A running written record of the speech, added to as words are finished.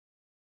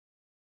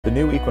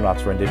The new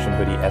Equinox Rendition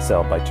Hoodie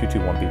SL by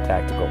 221B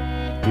Tactical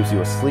gives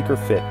you a sleeker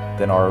fit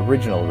than our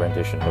original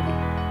Rendition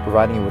Hoodie,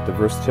 providing you with the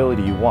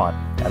versatility you want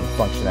and the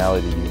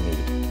functionality you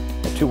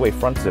need. A two-way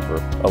front zipper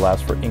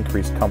allows for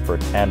increased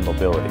comfort and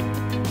mobility.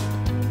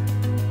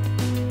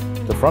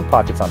 The front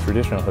pockets on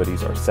traditional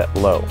hoodies are set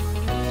low.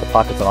 The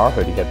pockets on our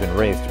hoodie have been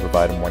raised to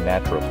provide a more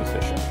natural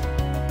position.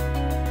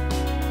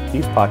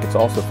 These pockets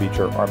also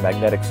feature our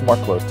magnetic Smart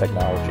Close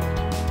technology.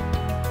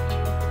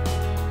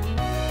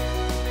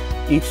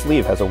 Each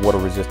sleeve has a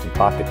water-resistant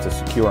pocket to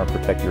secure and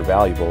protect your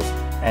valuables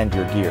and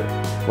your gear,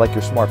 like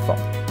your smartphone.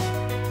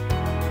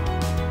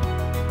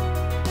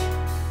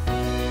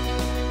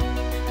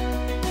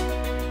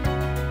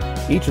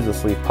 Each of the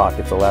sleeve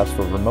pockets allows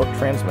for remote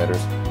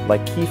transmitters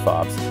like key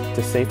fobs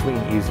to safely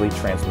and easily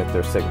transmit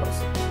their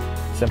signals.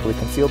 Simply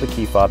conceal the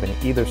key fob in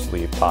either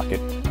sleeve pocket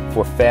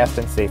for fast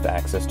and safe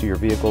access to your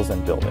vehicles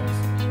and buildings.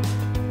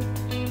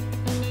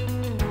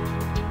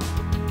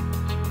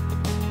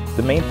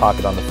 The main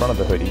pocket on the front of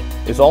the hoodie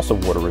is also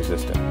water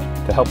resistant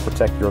to help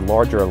protect your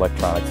larger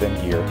electronics and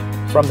gear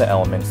from the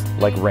elements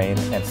like rain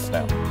and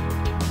snow.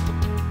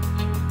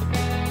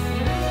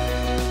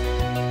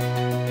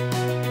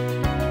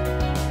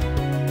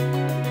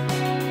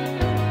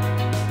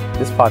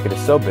 This pocket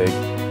is so big,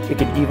 it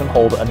can even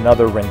hold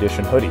another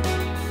Rendition hoodie,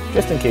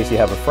 just in case you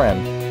have a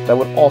friend that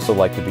would also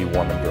like to be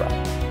warm and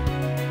dry.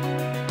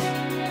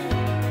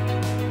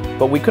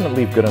 But we couldn't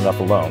leave good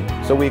enough alone,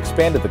 so we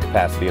expanded the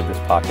capacity of this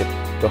pocket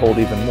to hold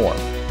even more,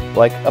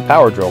 like a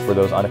power drill for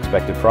those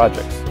unexpected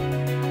projects.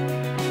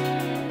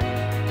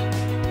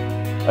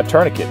 A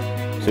tourniquet,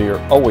 so you're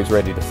always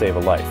ready to save a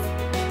life.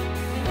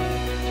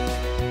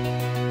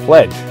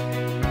 Pledge,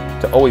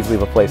 to always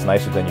leave a place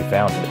nicer than you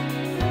found it.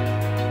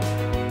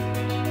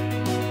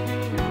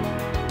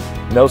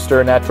 No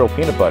stir natural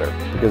peanut butter,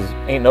 because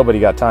ain't nobody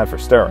got time for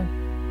stirring.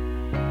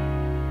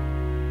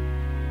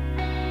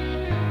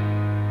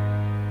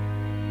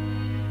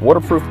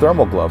 Waterproof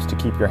thermal gloves to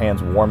keep your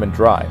hands warm and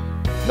dry.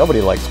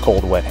 Nobody likes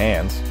cold, wet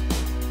hands.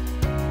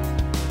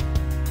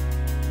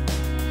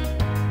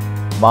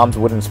 Mom's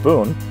wooden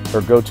spoon,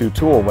 her go-to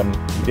tool when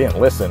you didn't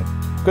listen,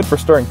 good for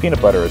stirring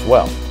peanut butter as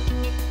well.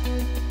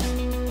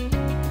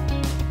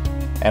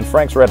 And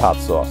Frank's Red Hot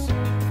sauce,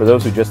 for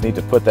those who just need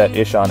to put that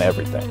ish on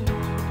everything.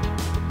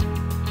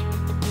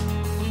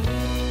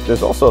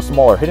 There's also a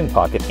smaller hidden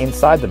pocket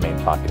inside the main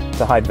pocket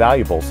to hide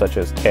valuables such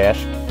as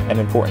cash and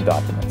important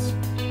documents.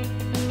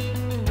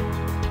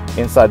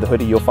 Inside the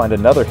hoodie, you'll find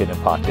another hidden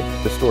pocket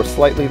to store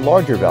slightly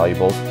larger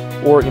valuables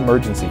or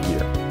emergency gear.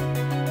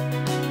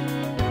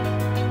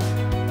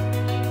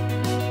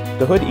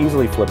 The hood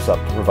easily flips up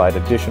to provide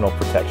additional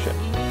protection.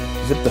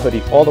 Zip the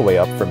hoodie all the way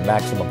up for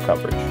maximum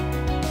coverage.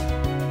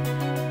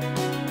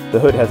 The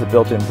hood has a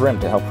built-in brim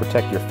to help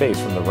protect your face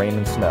from the rain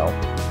and snow,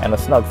 and a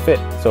snug fit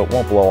so it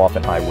won't blow off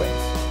in high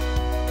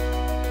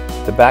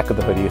winds. The back of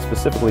the hoodie is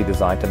specifically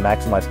designed to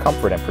maximize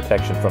comfort and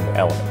protection from the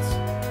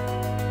elements.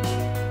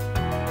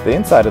 The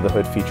inside of the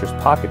hood features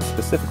pockets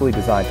specifically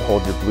designed to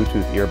hold your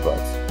Bluetooth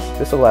earbuds.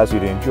 This allows you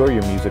to enjoy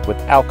your music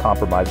without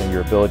compromising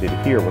your ability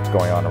to hear what's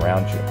going on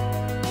around you.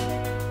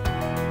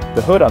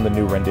 The hood on the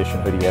new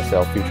Rendition Hoodie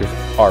SL features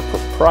our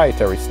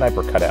proprietary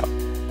sniper cutout.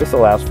 This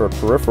allows for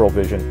peripheral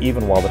vision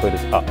even while the hood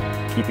is up,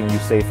 keeping you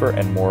safer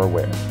and more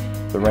aware.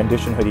 The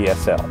Rendition Hoodie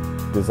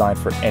SL, designed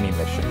for any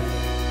mission.